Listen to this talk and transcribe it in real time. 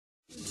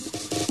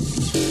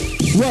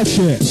Rush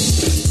it.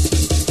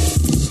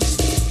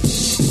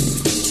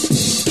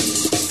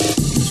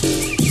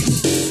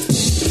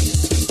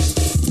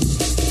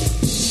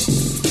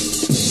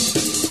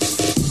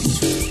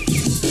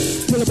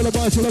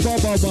 Chill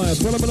about my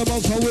pull up in the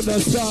mouth with the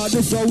star.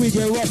 This how we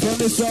get rough and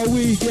this how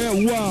we get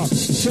wild.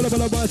 Chill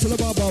about my pull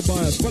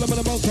up in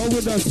the mouth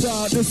with the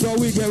star. This how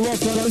we get rough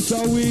and this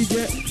how we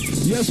get.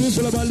 Yes, we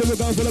full about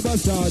lyrical, full about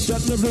star.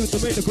 Chatting the blues to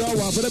make the crowd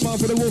wild. For the man,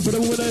 for the wolf, for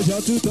the woman, and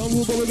shout. Two tongue,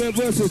 but we get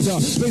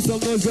versatile. Make some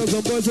noise, girls,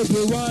 some boys, and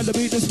we ride the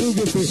beat, this move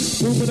your feet.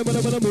 Move,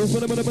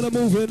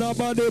 moving our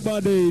body.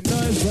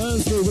 Nice and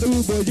smooth. With the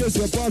rude boy, yes,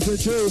 you're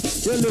passing through.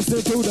 You're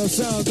listening to the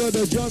sound of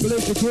the jungle,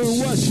 it's the crew.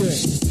 Watch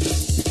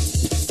it.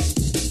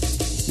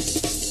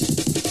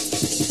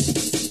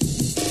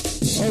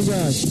 Oh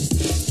gosh.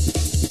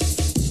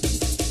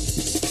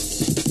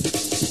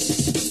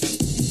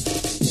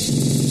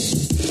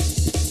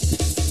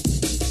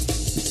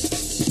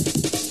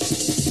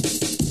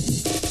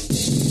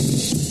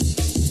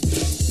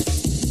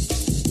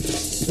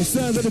 The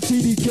sound of the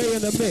TDK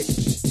in the mix.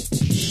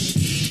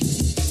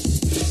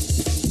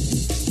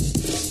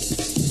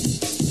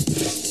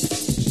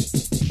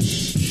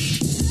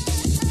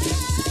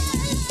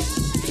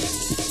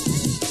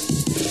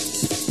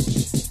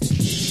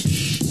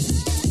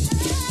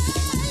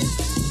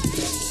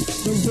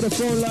 For the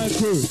phone line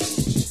crew,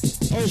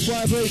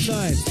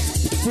 0589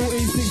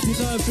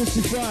 1469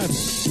 55.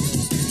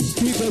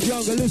 Keep the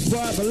junglist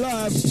vibe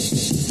alive.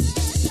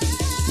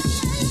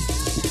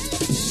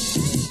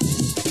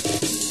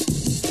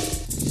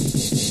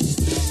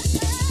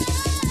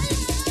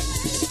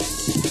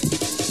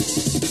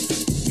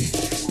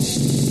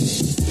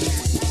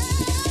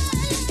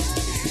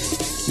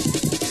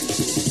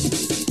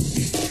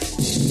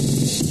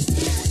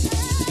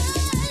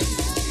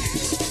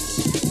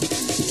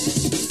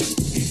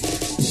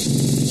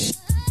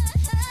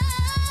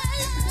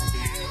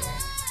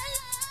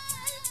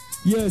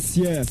 Yes,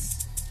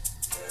 yes.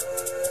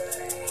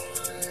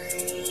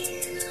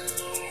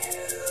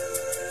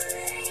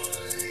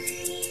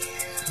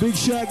 Big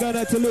shout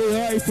out to Lil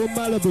Harry from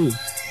Malibu.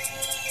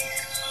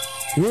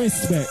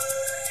 Respect.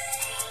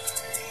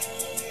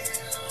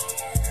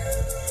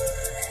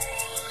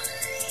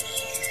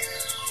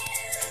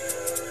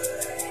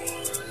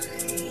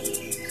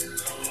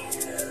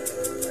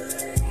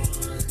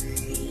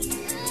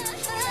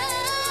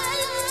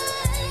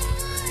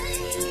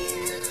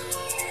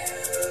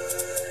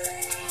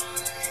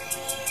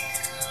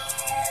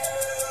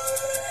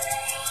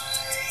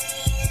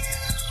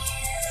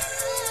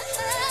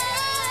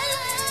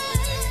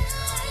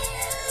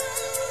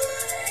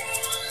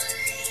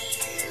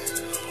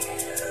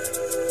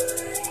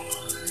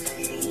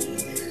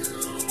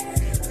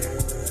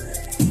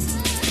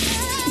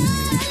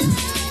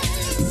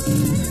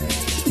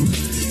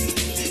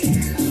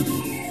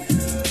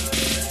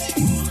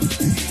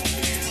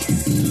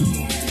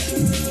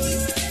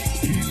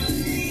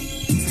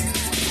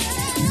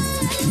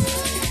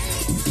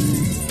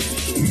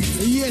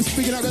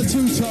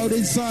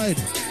 Inside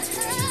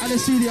and the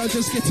studio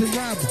just getting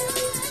rammed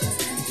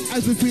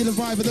as we feel the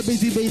vibe of the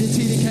busy bee, the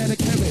TDK and the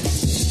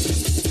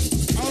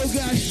chemist. Oh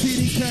gosh,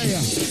 TDK,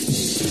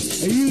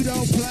 you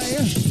don't play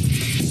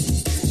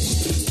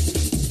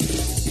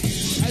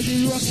as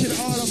he's rocking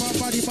all of my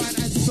body, mind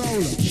and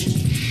soul.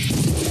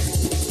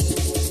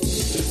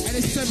 And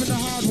it's 7 the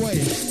hard way,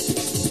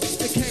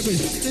 the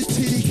chemist, the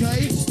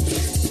TDK,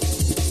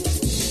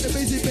 the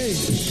busy bee,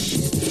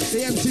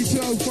 the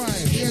MC205,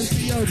 the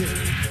MC Yogi,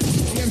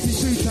 the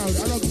MC2 Town,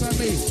 alongside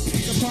me,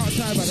 the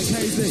part-timer, the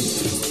KZ.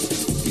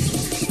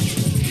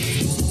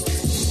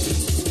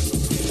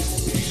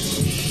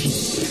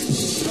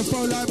 A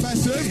phone line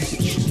massive,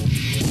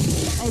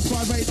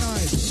 0589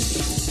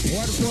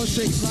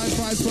 146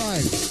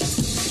 955.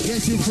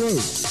 Get you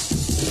through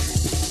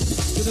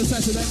to the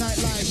Saturday Night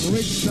Live,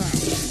 Ridge Sound.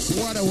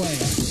 What a way.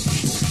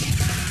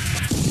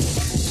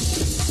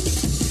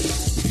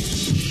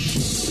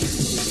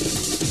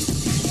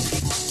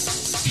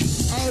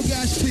 Oh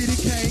gosh,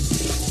 TDK.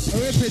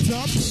 Rip it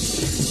up.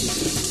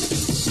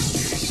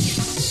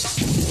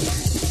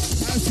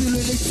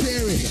 Absolutely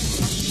tearing.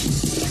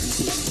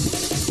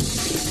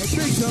 A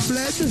big some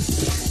blend.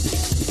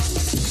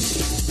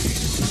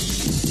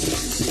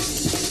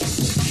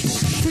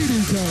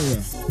 Freedom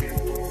carrier.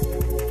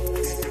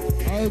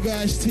 Oh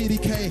gosh,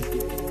 TDK.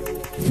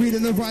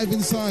 Freedom the vibe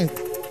inside.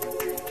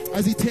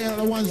 As he tear out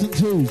the ones and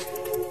twos.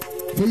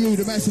 For you,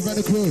 the massive and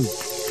the crew.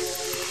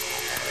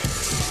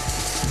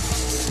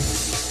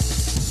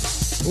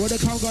 What the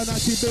Congo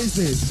Nazi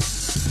business.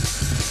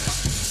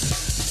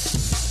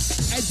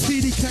 And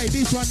TDK,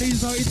 this one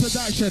needs no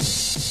introduction.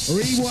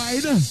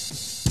 Rewind.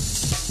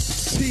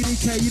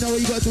 TDK, you know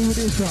what you gotta do with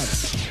this one.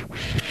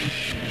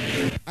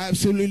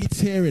 Absolutely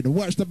tearing.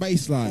 Watch the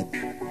bass line.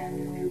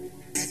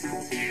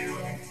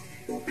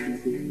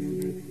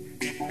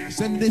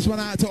 Sending this one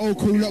out to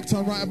Oldskool locked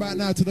on right about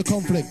now to the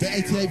conflict, the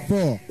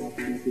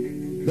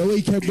 88.4. The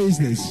weekend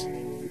business.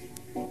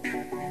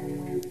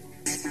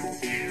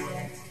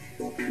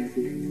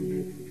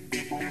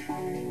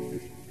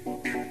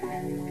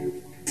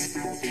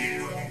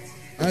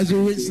 As we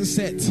reach the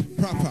set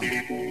proper.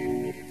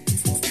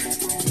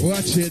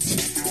 Watch it.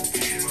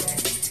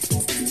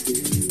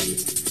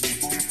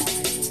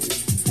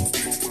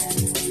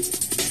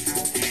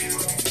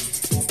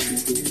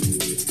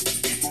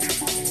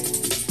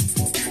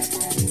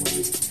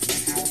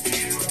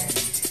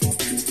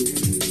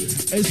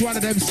 It's one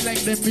of them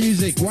slang them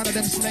music, one of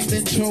them slang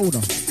them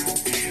tune.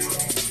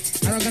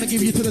 And I'm gonna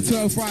give you to the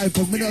 12-5,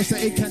 but me not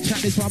say it can chat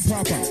this one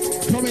proper.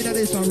 Come in at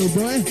this one, rude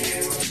boy.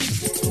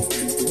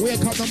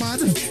 Wake up the man.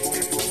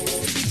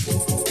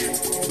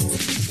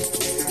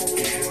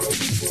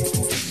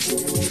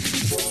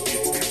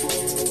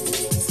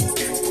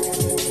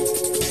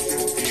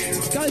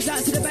 Goes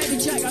out to the baby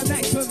Jack, I'm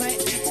next for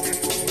mate.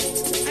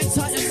 Hang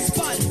tight and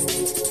spud.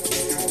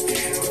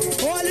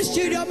 All the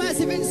studio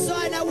massive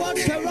inside, now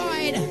watch the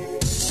ride.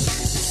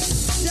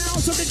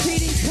 Sounds of the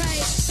TDK.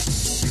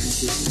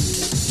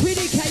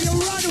 TDK, your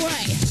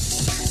runway.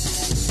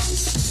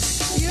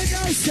 You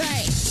know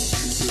say.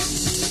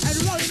 And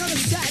rolling on a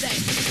Saturday.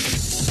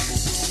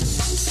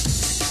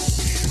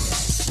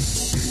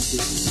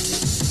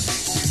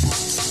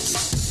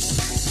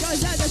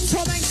 Goes out to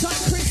Tom Hangtight,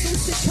 Crystal,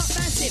 Stick Up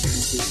Massive.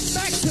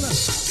 Maximum.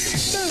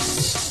 Boom.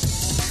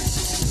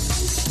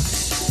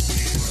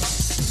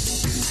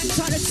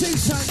 Hangtight a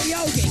two-tone, the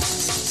Yogi.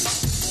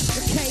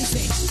 The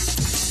Casey.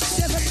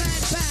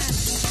 7-man band.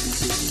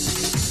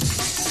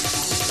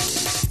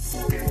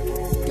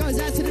 Goes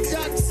out to the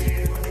Ducks.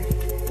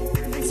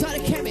 Inside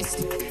the Chemist.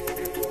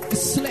 The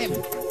Slim.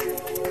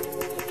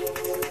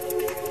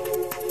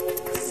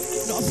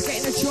 Not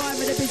forgetting the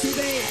driver, the Busy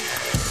Bee.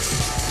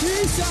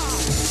 User.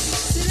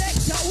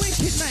 Selector,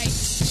 wicked mate.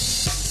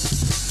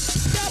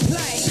 The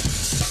play.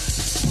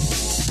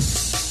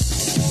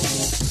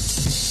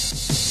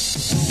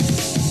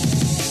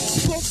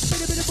 Boom,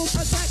 bit of boom,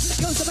 attack.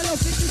 Goes to my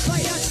love, bitches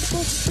like that.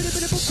 Boom, bit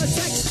of boom,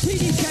 attack.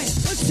 TDK,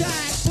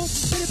 attack. Boom,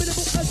 bit of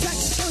boom, attack.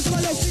 Goes to my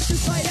love,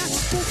 bitches like that.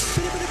 Boom,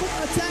 bit of boom,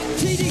 attack.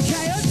 TDK,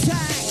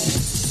 attack.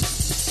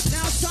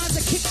 Now it's time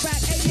to kick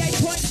back,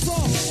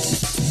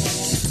 88.4.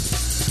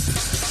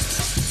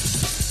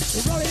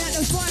 We're rolling out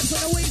the vibes on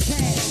the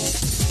weekend.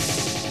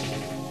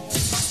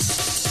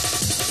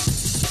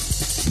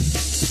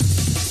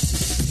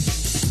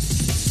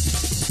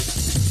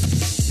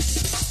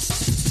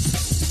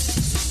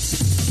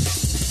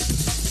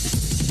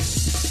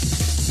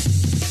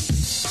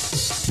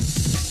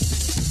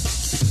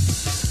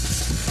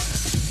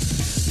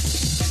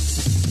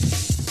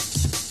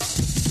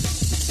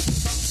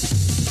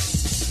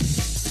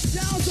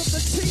 Sounds of the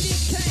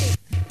TDK.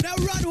 Now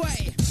runway.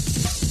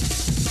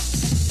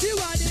 You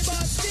are the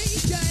boss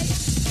DJ.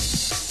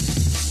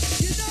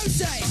 You know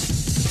say.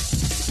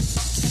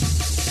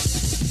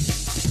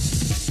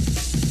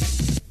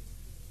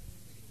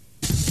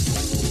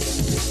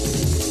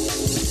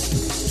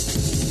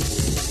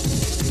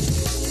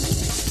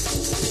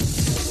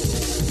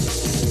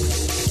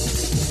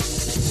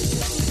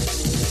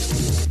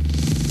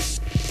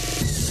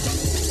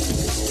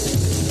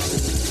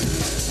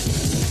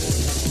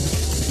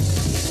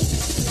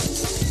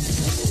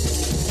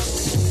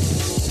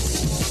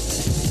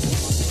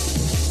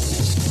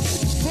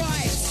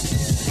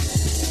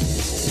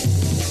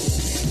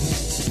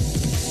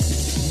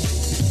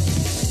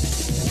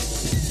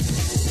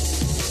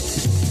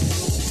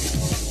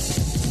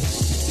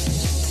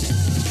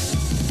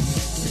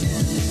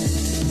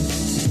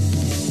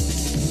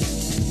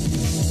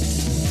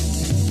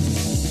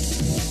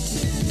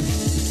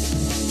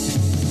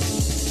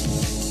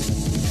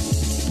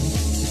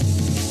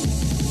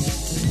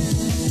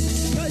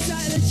 Goes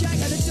out of the jack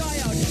and the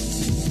diode.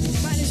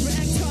 Management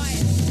hang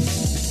tight.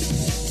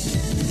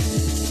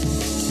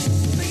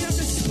 Bringing up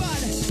the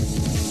spud.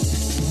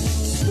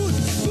 Spoon,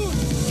 spoon.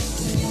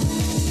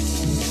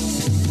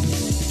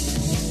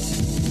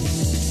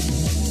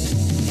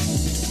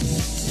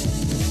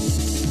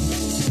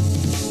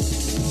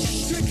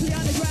 Strictly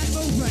underground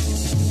movement.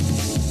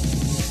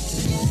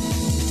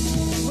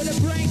 With a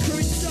brain crew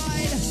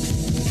inside.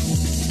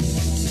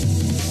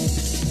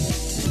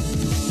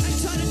 Hang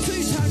tight and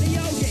two-tone, the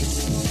Yogi.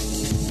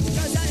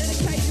 Goes out of the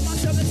cage and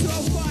myself the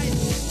 12-5.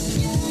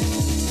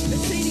 The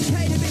TDK,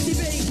 the Busy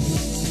Bee.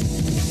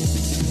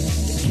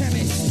 The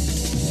Chemist.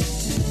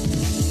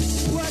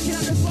 Working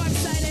up the vibe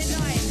Saturday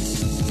night.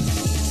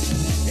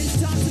 It's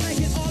time to make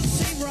it all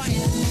seem right.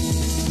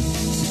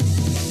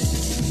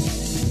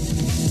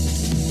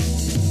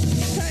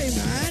 Hey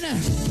man.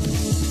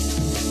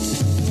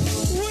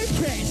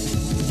 Wicked.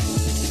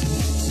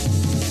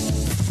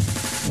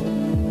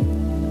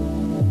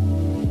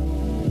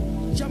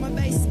 Drum and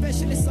bass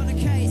specialist on the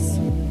case.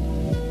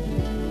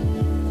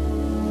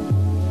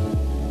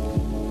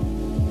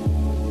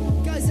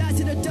 Goes out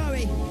to the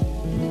Doughy.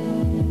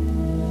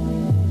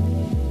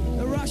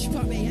 The Rush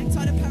Puppy, hang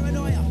tight to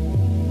Paranoia.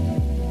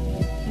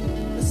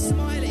 The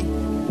Smiley.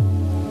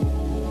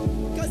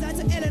 Goes out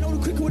to Ellen, all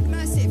the Cricklewood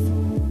Massive.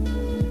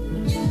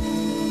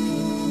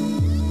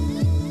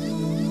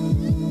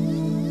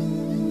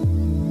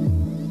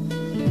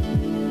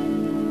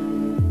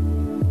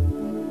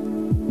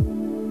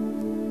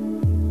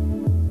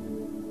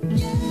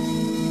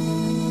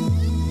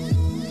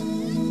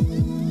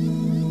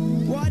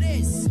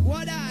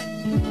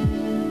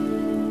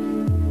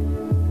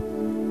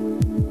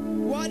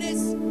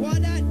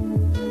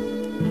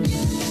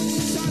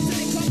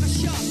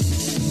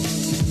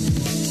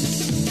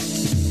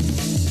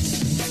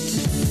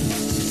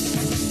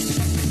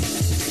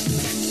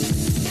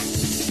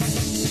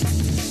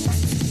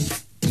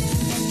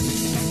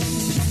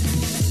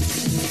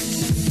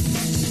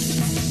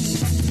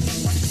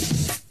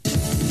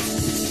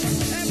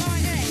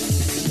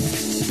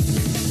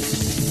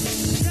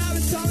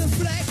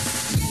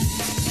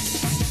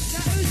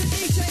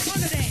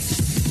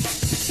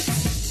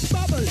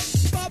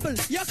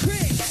 Oldskool, you're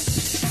quick.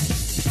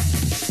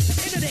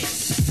 Into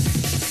this.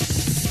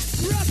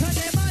 Rock on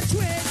them on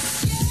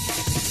twins.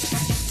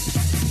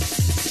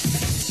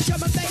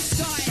 Drum and bass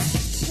guy.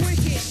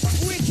 Wicked,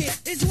 wicked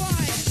is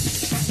why.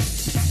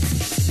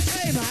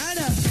 Hey man.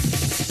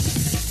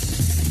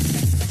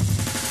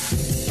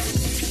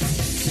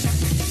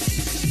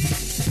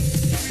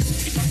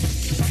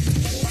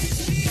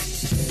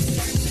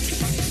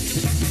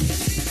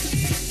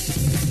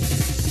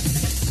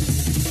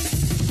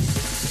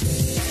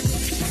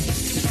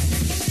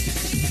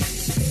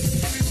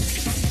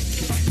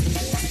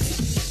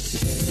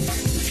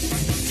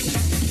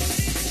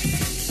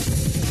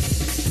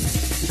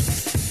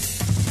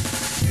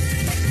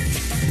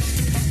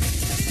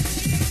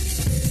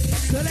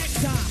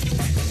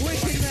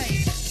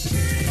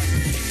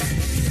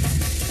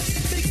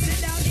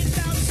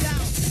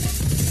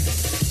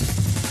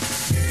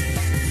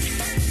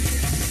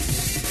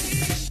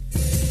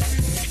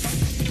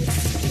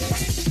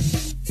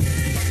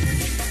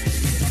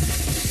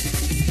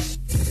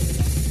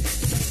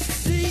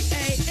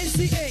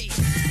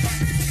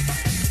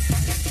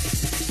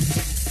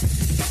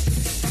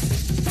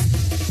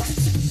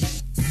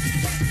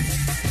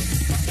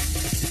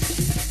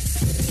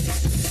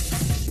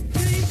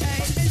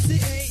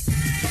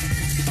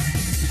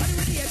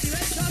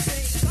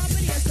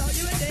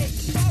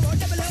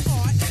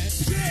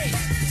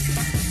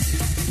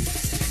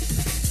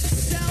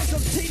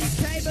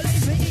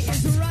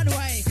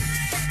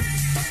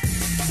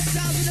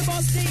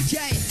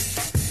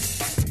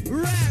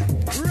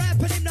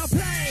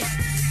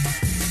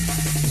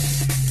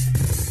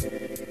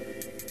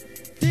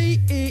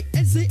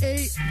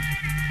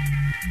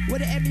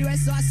 With the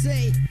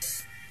MUSIC.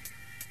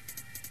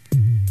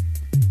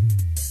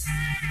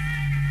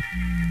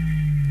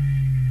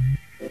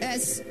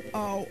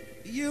 SOUND.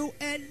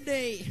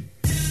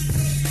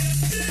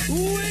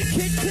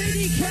 Wicked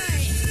TDK.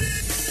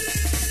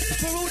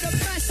 For all the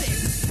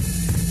massive.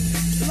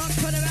 Lock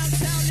on around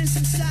town,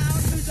 listen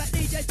sound. Who's like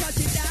DJ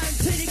touching down?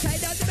 TDK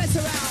don't mess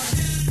around.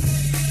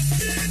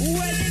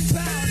 Well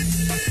inbound.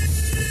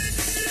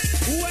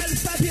 Well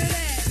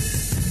fabulous.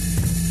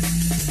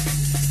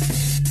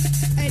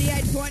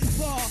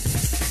 88.4.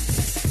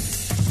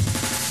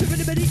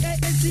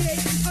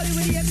 Only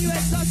with the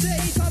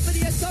MUSIC, time for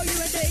the SOUND,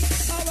 ROWRNG.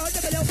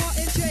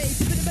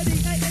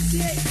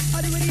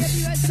 Only with the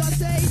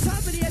MUSIC,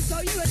 time for the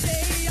SOUND,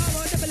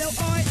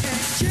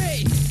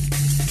 ROWRNG.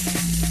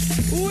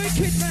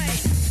 Wicked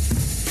mate,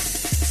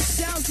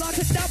 sounds like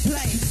a dub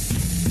plate.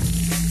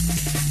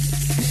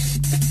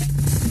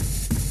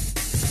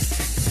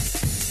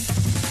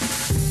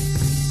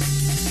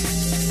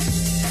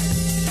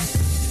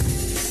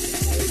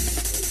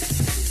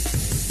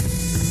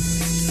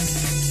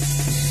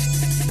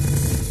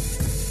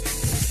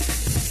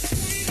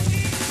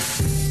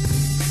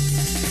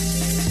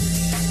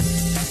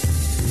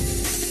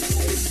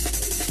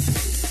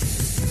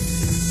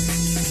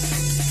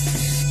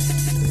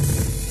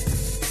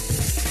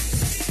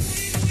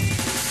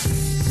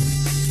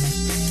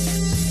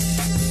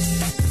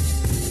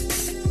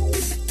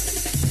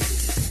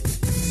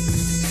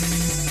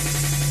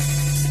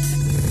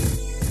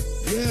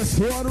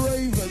 One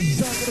Ravens,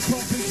 sound of the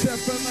Complex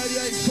FM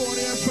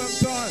 8840 FM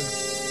time.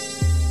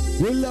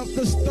 We love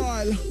the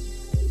style.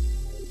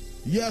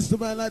 Yes, the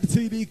man like the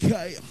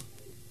TDK.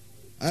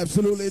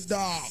 Absolutely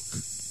dark.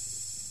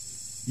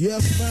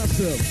 Yes,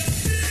 massive.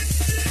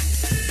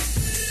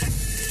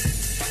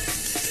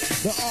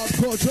 The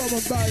hardcore drum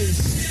and bass.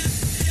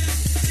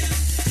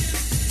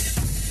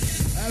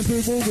 As we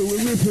move it,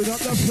 we're ripping up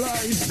the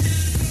place.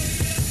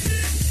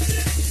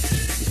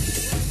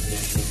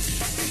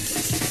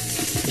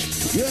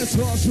 Yes,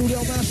 right,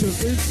 Studio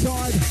Massive,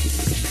 inside.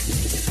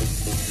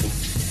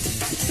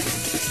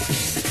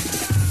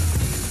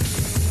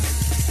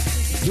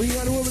 We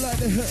got a woman like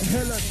the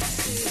Helen.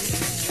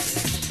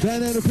 Down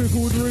there in the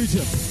Cricklewood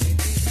region.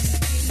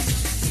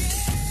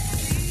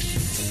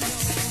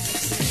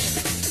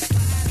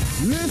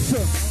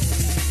 Listen.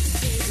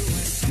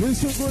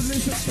 Listen good,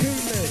 listen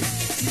keenly.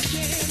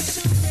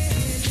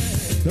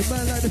 The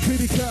man like the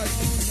PD cat.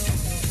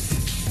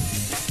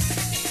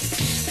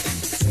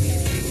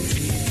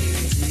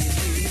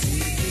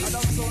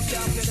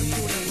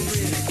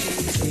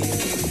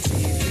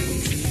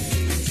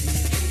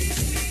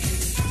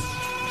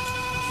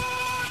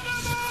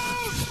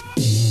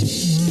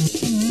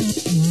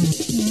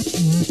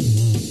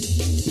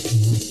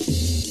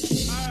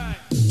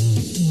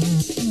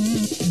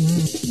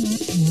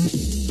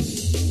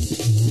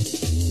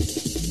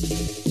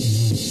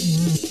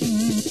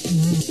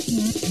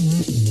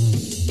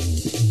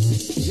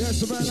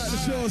 Yes, a man like the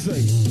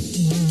Shawsey.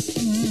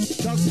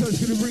 Doug's going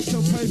to bring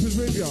some papers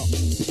with you.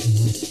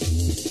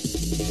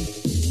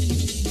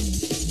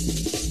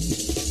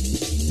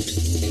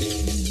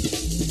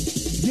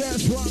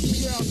 Yes, once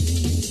again,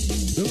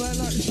 the man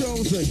like the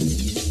Shawsey.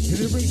 Can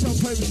you bring some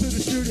papers to the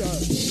studio?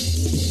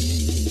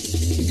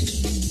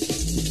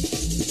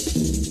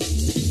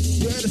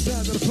 Yeah, the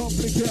sound of the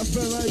company,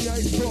 KFM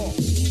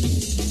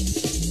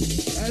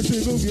 88.4. As we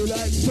move you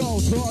like so,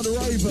 to all the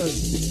ravers,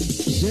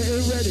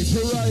 getting ready to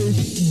rave.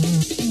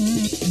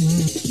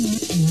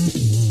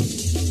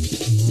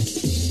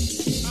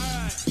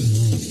 Alright.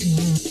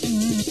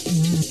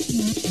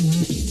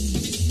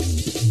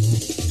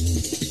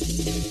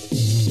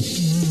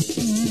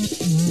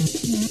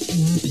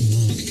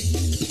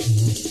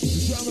 The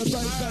drum and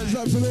bass stands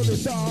absolutely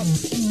dark.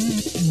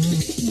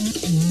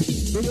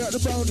 Bring out the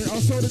boundary,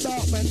 I'll show the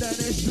dark man down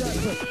there in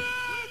Stratford.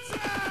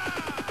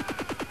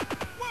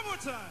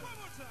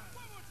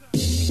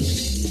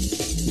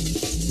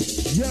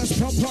 Yes,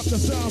 pump up the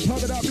sound,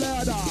 pump it up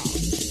louder.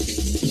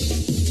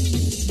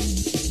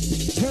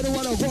 Tell them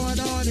what I'm going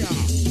on,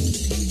 yeah.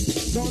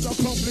 Sounds of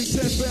complete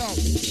test belt.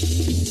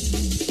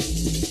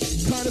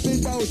 Kind of big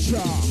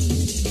voucher.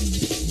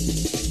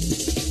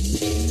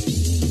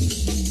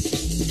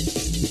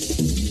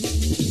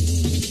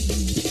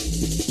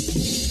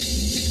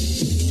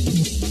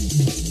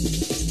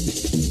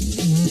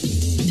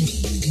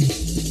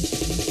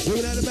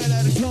 Looking at the man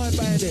at the time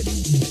bandit.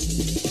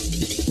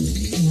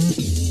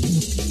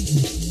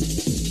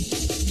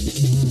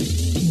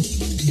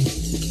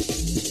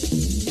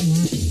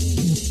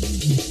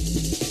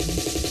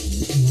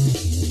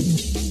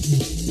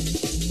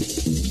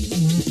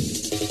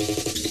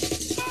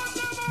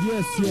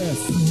 Yes.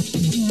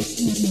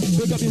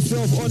 Pick up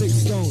yourself, Onyx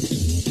Stone.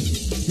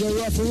 You're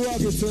rough and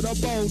rugged to the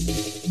bone.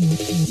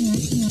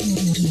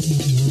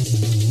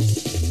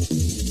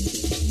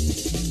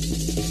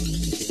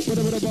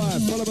 Follow with the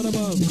vibe, follow with the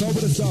monk, go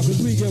with the star, cause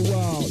we get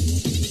wild.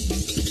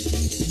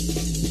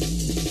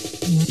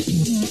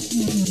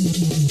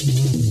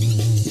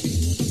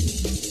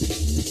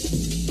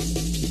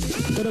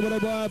 Follow with the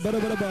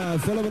vibe,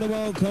 follow with the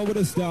monk, come with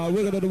the star.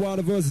 We're gonna do wild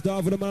verse,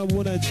 star for the man,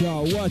 woman, and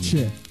child. Watch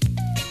it.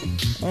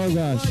 Oh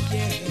gosh.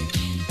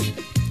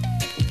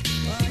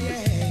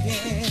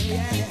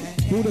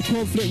 All the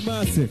conflict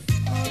massive.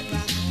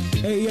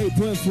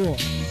 88.4.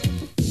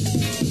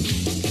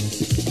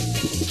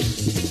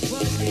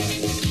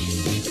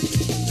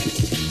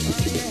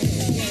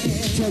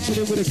 Touching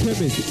it with a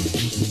chemist.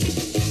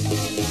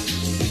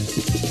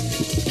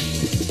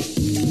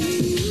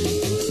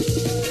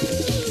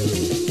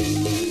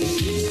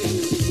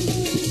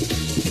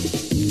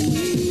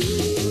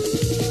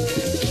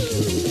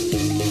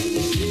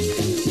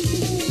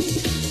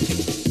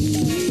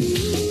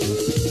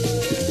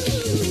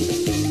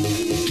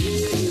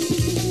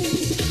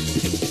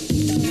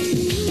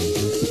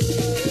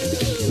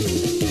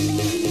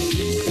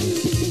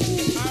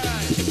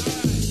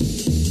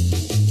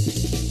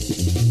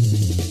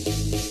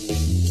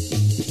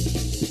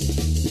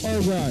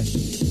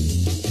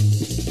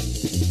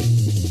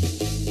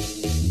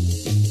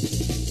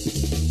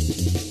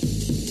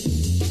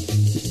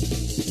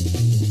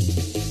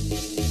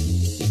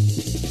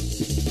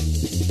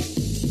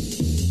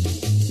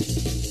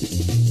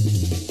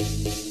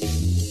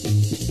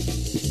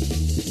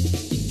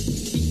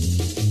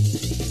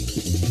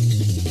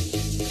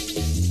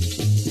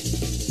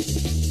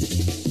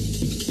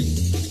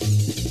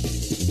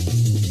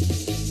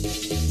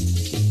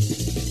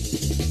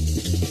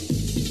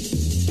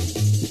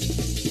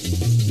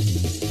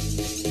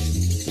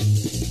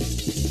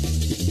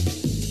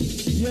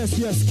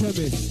 Yes,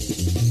 chemist.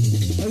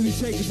 As we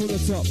take it from the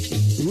top.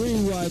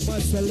 Rewind, my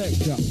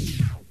selector.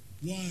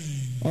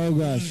 Oh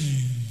gosh.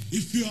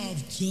 If you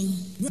have to.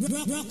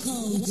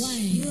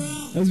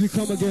 As we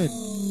come again.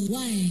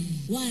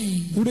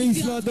 For the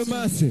East London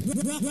Massive.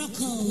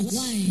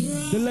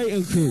 The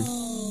Leighton crew.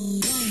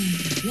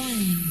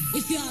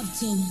 If you have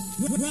to.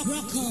 If you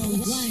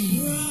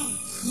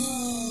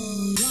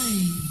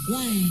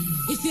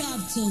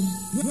have to.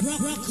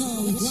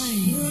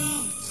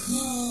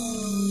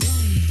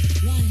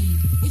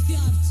 If you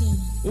have to.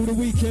 All the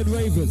weekend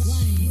ravers.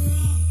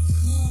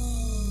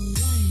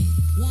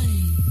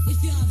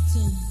 If you have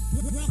to.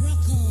 If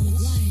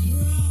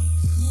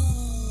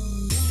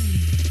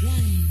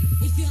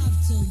you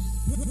have to.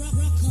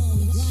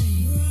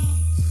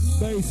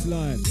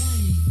 Baseline.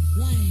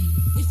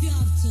 If you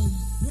have to.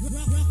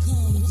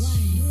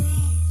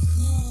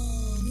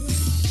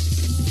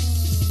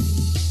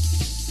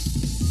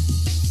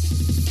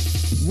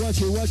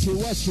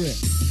 Watch it.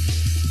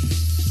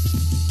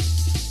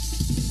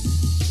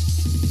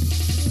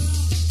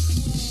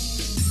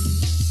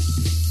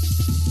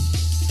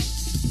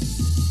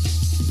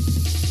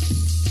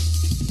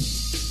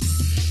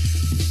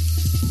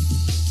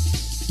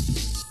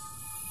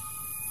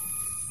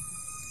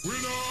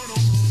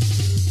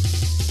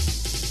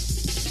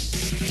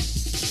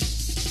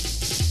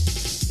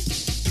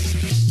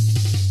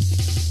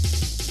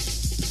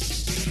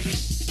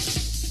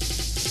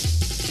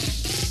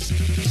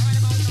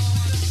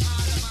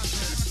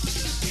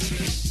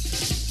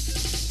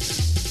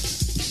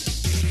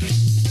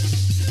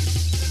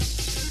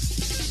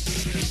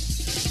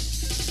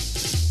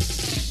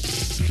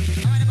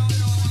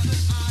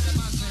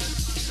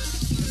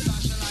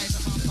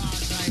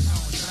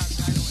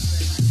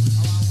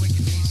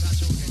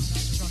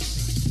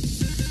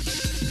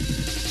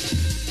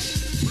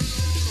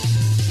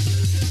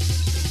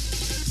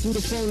 To the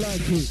phone line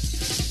crew.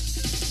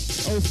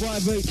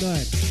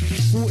 0589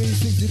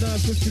 1469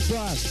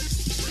 55.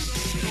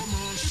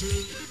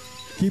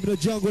 Keeping the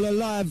jungle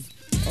alive.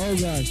 Oh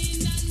gosh.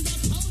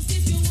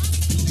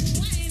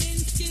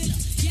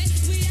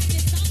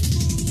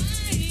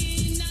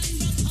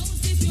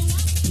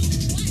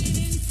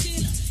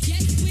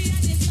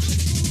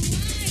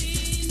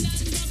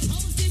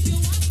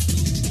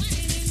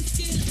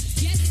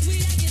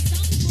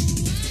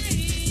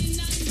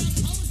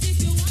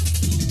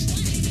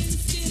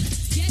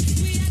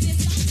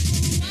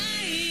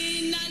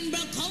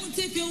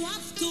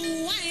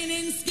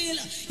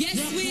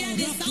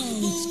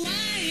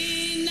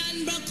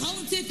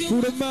 For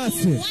the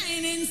massive,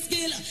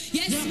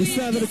 the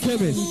sound of the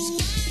chemist.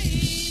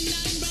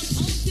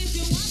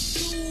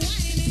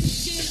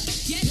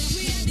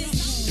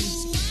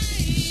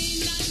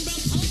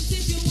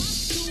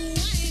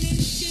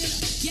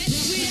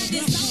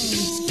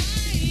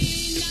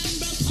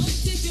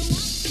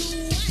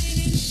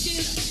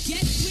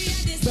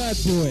 Bad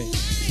boy.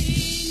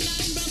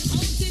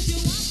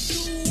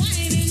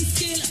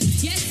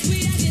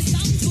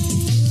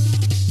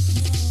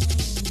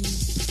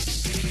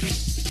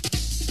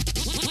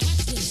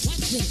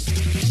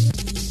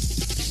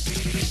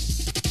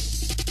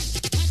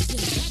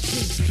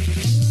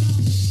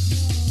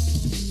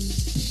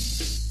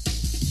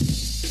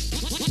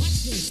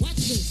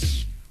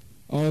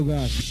 Oh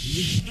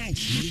gosh.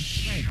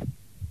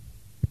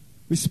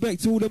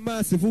 Respect to all the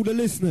massive, all the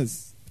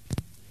listeners.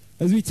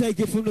 As we take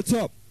it from the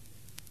top,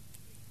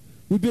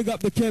 we big up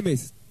the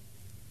chemist.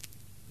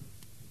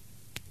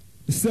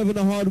 The 7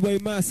 the hard way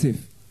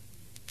massive.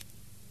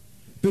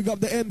 Big up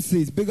the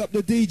MCs, big up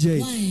the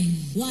DJs.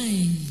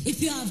 Wine,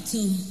 if you have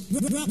to.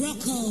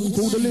 Rock out.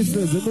 All the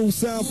listeners, the north,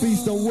 south,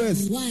 east and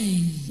west.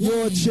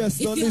 Your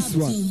chest on this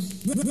one.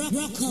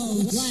 Rock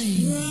out.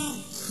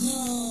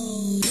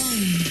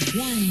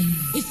 Wine,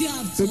 if you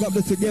have to. Big up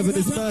the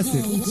togetherness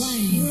massive.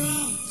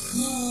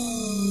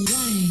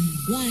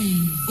 Wine,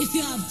 if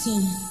you have to.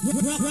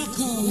 Rock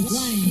out.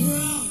 Wine,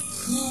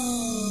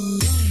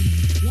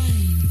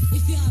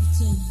 if you have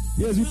to.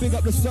 Yes, we big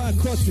up the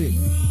psychotic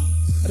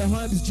at the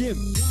Himes Gym.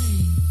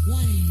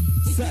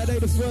 Saturday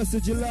the 1st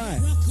of July.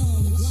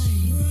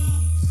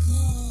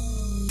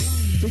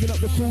 Picking up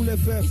the Cool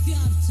FM,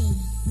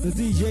 the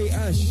DJ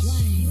Ash,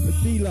 the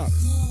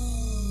Deluxe,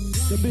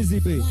 the Busy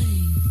Bee.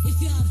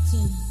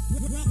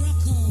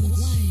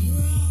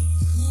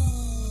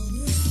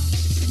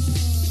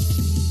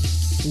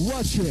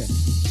 Watch it.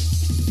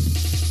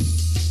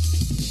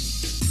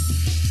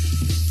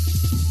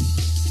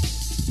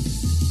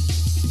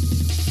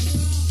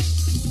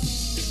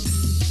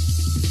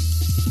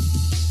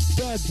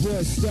 Bad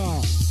boy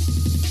star.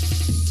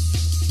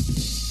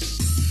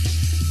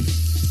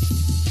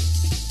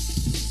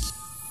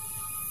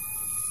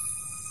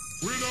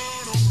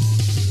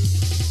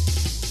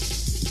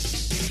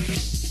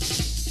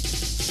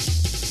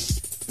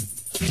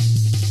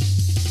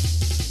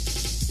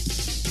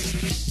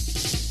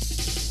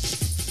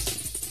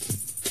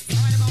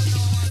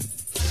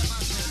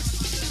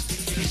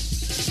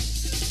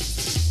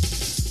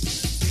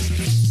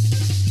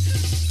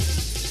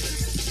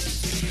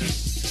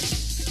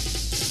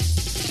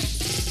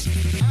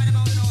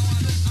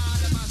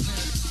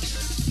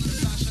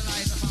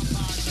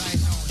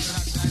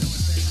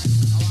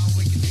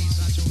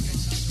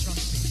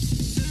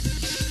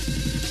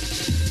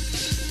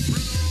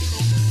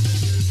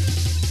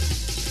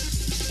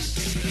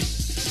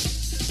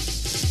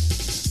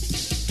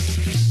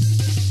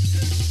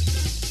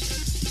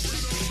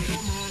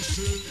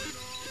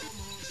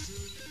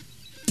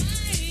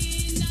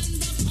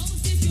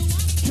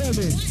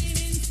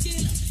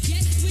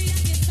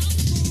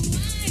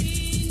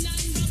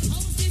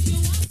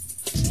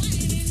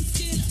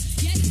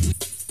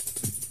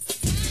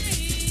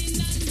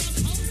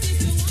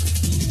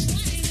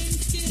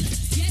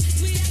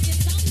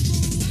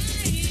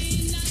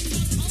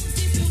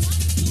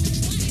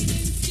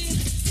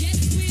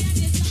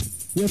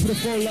 Yeah, for the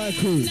phone line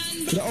crew,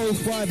 for the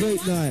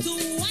 0589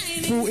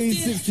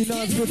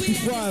 1469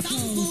 55.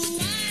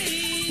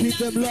 Keep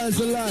them lines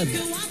alive.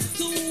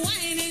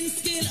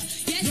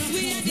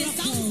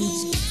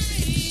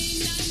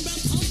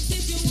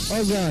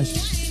 Oh gosh.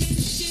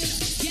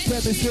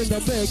 Chemist in the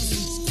mix.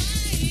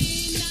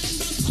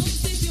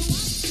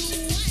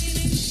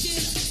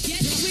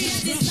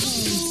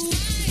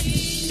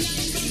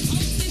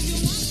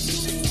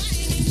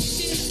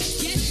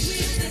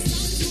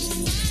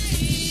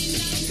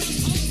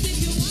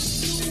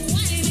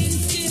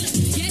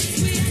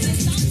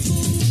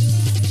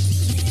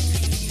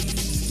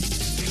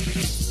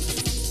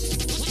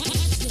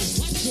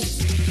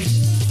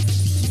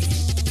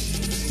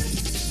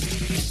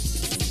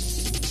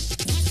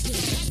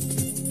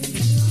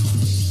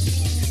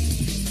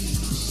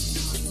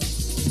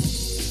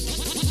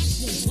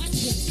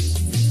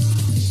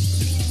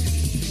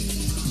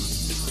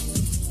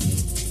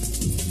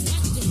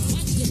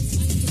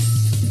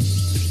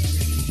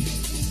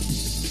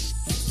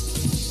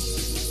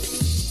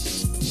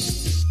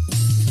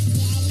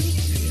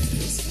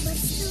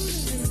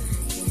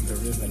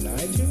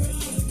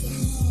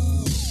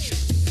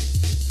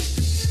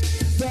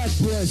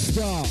 Let's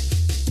start.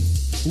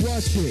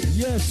 Watch it.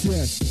 Yes,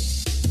 yes.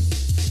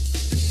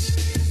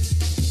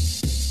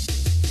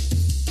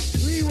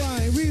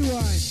 Rewind,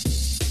 rewind.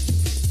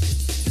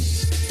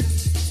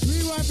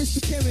 Rewind,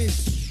 Mr.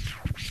 Chemist.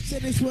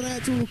 Send this one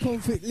out to all the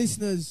Conflict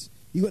listeners.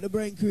 You got the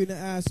Brain Crew in the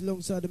house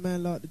alongside the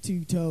man like the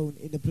Two-Tone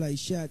in the place.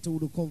 Shout out to all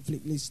the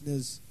Conflict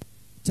listeners.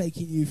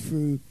 Taking you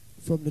through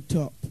from the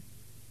top.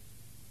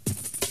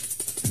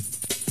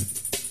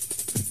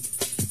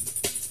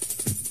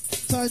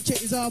 Time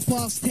check is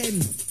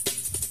 10:30.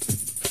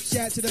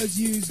 Shout out to those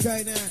yous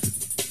going out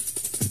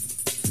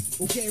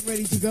or getting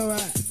ready to go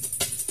out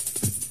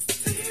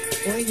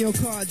or in your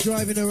car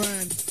driving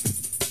around.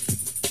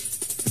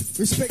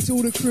 Respect to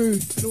all the crew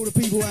and all the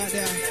people out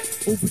there,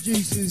 all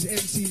producers,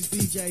 MCs,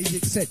 DJs,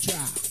 etc.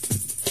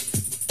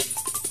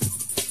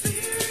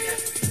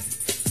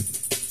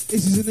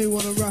 This is a new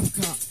one, a rough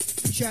cut.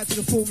 Shout out to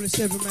the Formula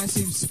 7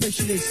 Massive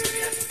Specialist,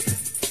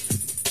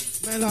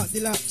 man like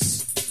Deluxe.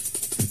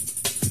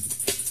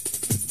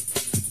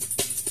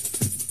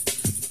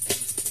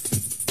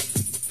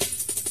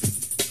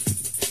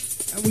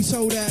 And we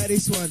sold out of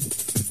this one.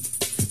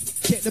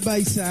 Check the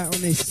bass out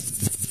on this.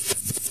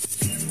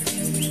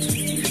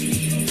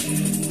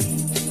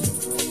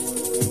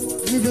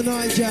 River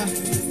Niger.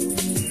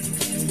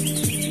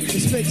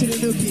 Respect to the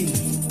Nookie.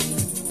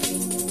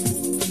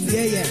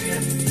 Yeah, yeah.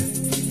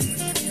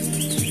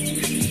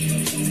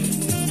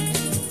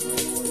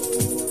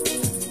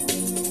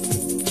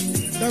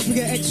 Don't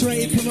forget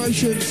X-Rated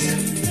Promotions.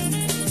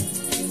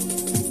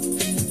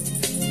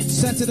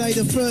 Saturday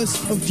the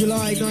 1st of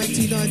July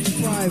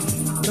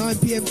 1995, 9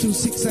 PM till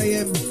 6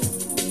 AM.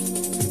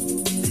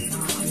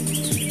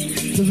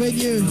 The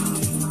venue,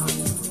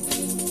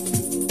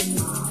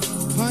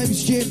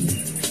 Himes Gym,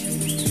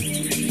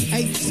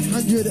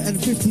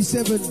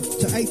 857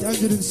 to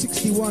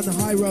 861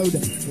 High Road,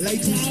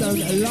 Leytonstone,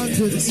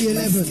 London,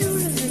 E11.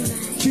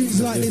 Tunes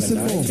like this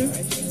and more.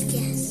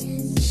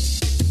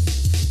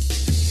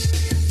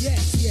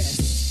 Yes, yes.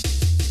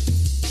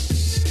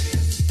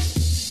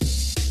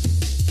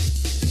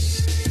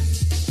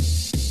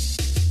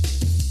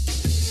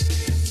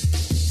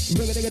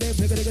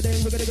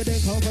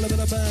 Come follow me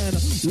the man.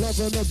 Love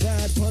on the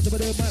bad, punch with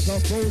the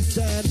microphone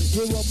stand.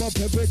 We want more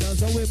every dance,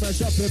 so we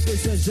mash up every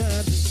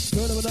session.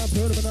 Put them up,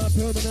 put them up,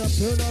 put them up,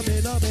 put them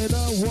in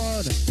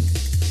one.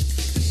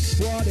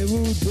 For the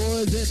rude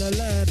boys in the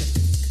land.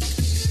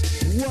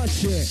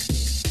 Watch it.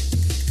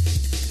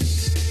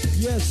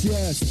 Yes,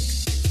 yes.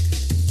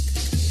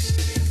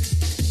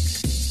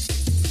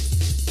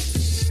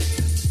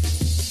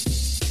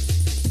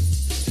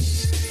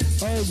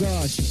 Oh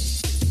gosh.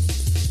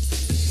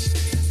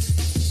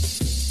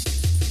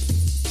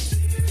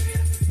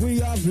 We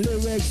have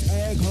lyrics,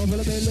 come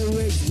follow me,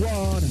 lyrics,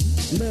 one.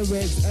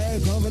 Lyrics,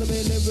 come follow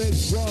me,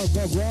 lyrics, one.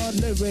 Go on,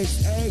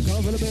 lyrics,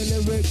 come follow me,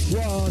 lyrics,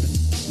 one.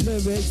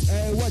 Lyrics,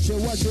 watch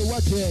it, watch it,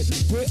 watch it.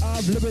 We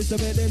have lyrics to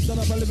make them stand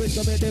up and lyrics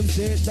to make them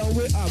sit down.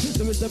 We have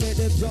lyrics to make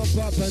them jump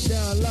up and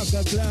down like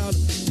a clown.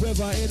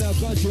 Whether in a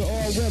country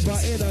or whether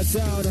in a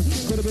town.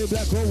 Could it be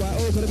black or white,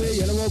 or could it be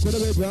yellow, or could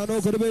it be brown, or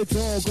could it be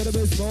tall, could it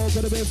be small,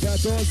 could it be fat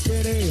or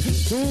skinny.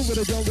 Move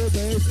with the jungle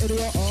bass, into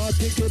your heart,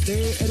 think it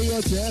deep, into your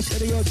chest,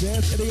 into your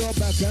chest, into your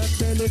back and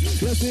belly.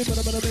 Let's see, but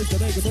I'm gonna miss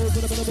it, make it move,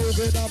 but I'm gonna move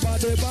it now,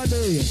 body,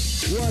 body.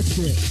 Watch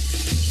it.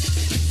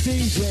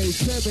 DJ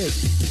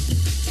Chemist.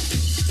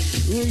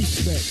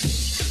 Respect.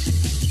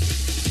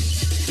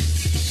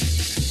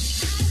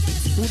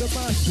 Who the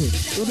master,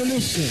 who the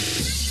listening,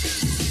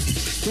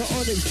 the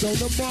Oldskool,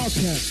 the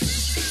market.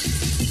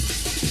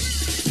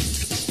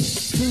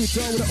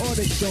 Two-tone with the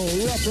Oldskool,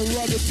 rough and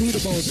rugged to the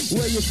bone.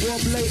 Where you from,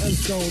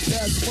 Leytonstone,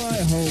 that's my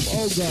home,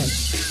 oh gosh.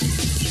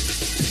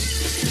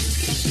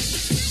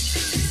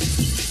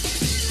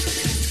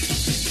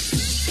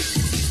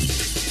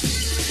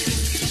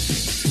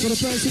 For the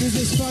person who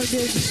just phoned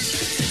in,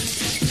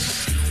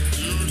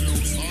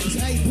 it's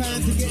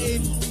 £8 to get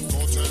in.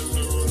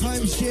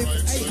 Himes Gym,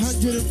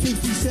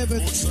 857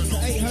 to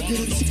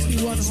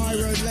 861 High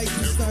Road,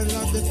 Leytonstone,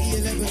 London,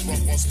 E11.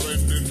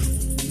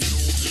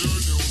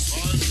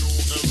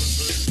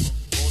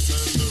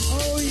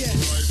 Oh yes.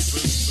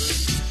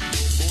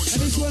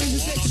 And this one is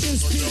a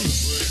Dexter's tune.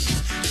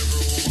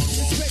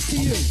 Respect to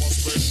you.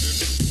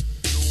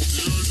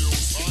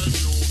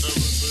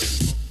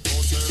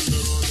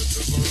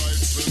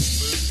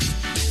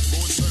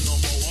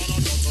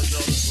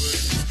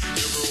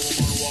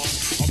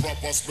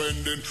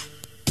 Spending.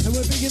 And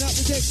we're bigging up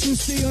the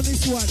Dexter's C on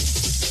this one.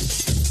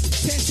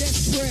 Test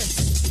Express.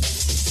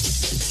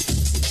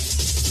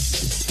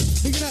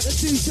 Bigging up the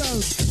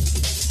Two-Tone.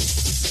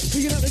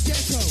 Bigging up the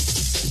Ghetto.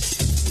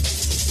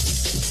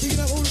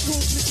 Bigging up all the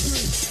Conflict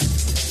crew.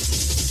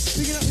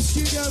 Bigging up the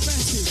Studio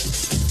Massive.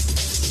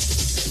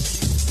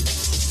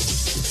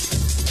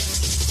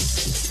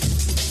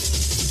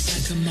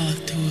 Like a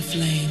moth to a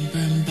flame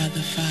burned by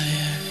the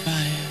fire,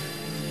 fire.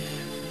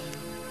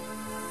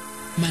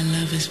 My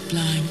love is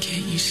blind,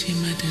 can't you see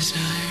my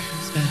desire?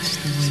 That's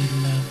the way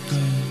love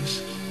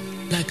goes.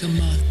 Like a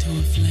moth to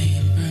a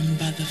flame burned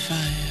by the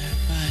fire,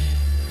 fire.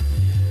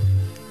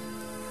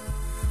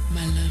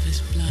 My love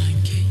is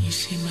blind, can't you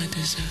see my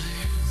desire?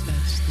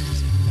 That's the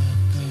way love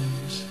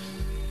goes.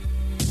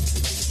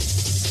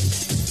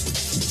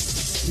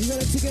 You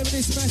got it together,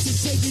 this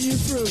message taking you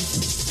through.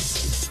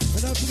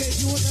 And don't forget, if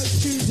you want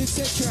those tunes,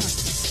 etc.,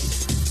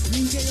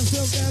 you can get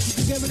yourself down to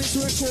Togetherness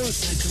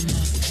Records. Like a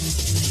moth to a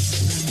flame.